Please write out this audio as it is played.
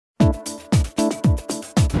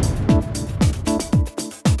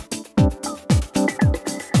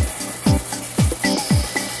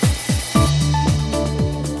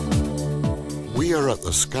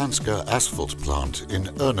the Skanska asphalt plant in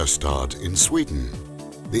Örnestad in Sweden.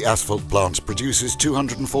 The asphalt plant produces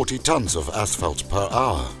 240 tons of asphalt per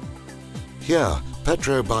hour. Here,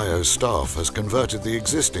 PetroBio staff has converted the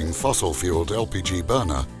existing fossil-fueled LPG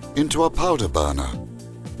burner into a powder burner,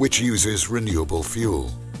 which uses renewable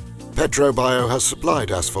fuel. PetroBio has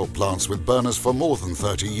supplied asphalt plants with burners for more than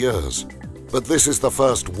 30 years, but this is the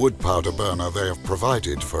first wood powder burner they have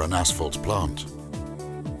provided for an asphalt plant.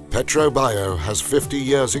 PetroBio has 50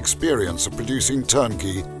 years' experience of producing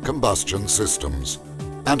turnkey combustion systems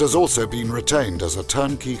and has also been retained as a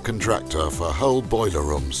turnkey contractor for whole boiler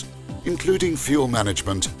rooms, including fuel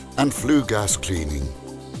management and flue gas cleaning.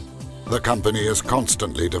 The company is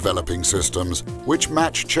constantly developing systems which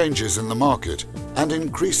match changes in the market and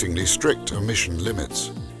increasingly strict emission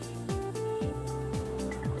limits.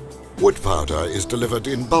 Wood powder is delivered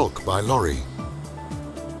in bulk by lorry.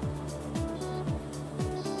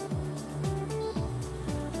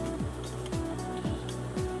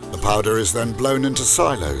 The powder is then blown into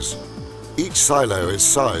silos. Each silo is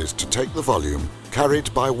sized to take the volume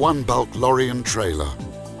carried by one bulk lorry and trailer.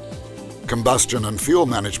 Combustion and fuel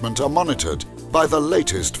management are monitored by the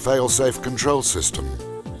latest fail-safe control system.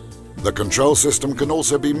 The control system can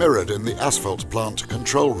also be mirrored in the asphalt plant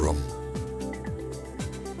control room.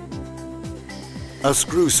 A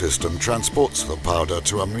screw system transports the powder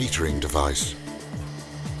to a metering device.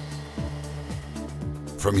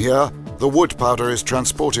 From here, the wood powder is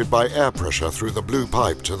transported by air pressure through the blue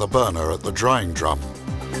pipe to the burner at the drying drum.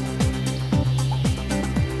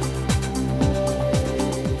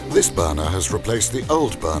 This burner has replaced the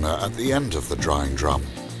old burner at the end of the drying drum.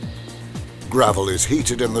 Gravel is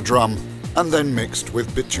heated in the drum and then mixed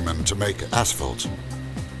with bitumen to make asphalt.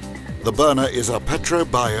 The burner is a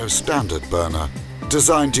PetroBio standard burner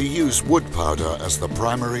designed to use wood powder as the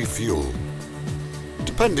primary fuel.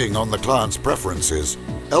 Depending on the client's preferences,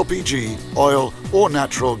 LPG, oil or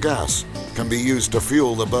natural gas can be used to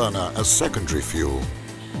fuel the burner as secondary fuel.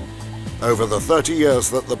 Over the 30 years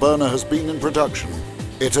that the burner has been in production,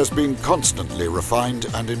 it has been constantly refined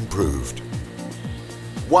and improved.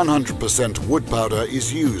 100% wood powder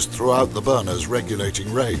is used throughout the burner's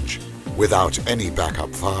regulating range, without any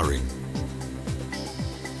backup firing.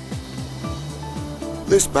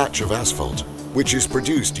 This batch of asphalt, which is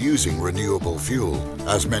produced using renewable fuel,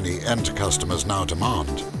 as many end customers now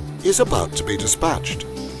demand, is about to be dispatched.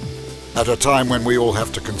 At a time when we all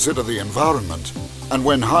have to consider the environment, and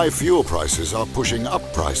when high fuel prices are pushing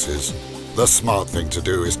up prices, the smart thing to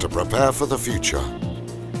do is to prepare for the future.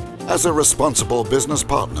 As a responsible business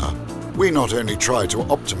partner, we not only try to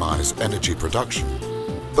optimize energy production,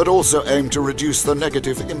 but also aim to reduce the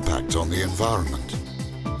negative impact on the environment.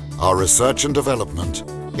 Our research and development,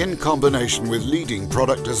 in combination with leading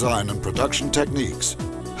product design and production techniques,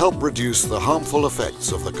 help reduce the harmful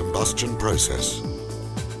effects of the combustion process.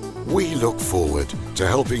 We look forward to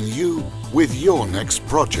helping you with your next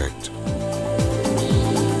project.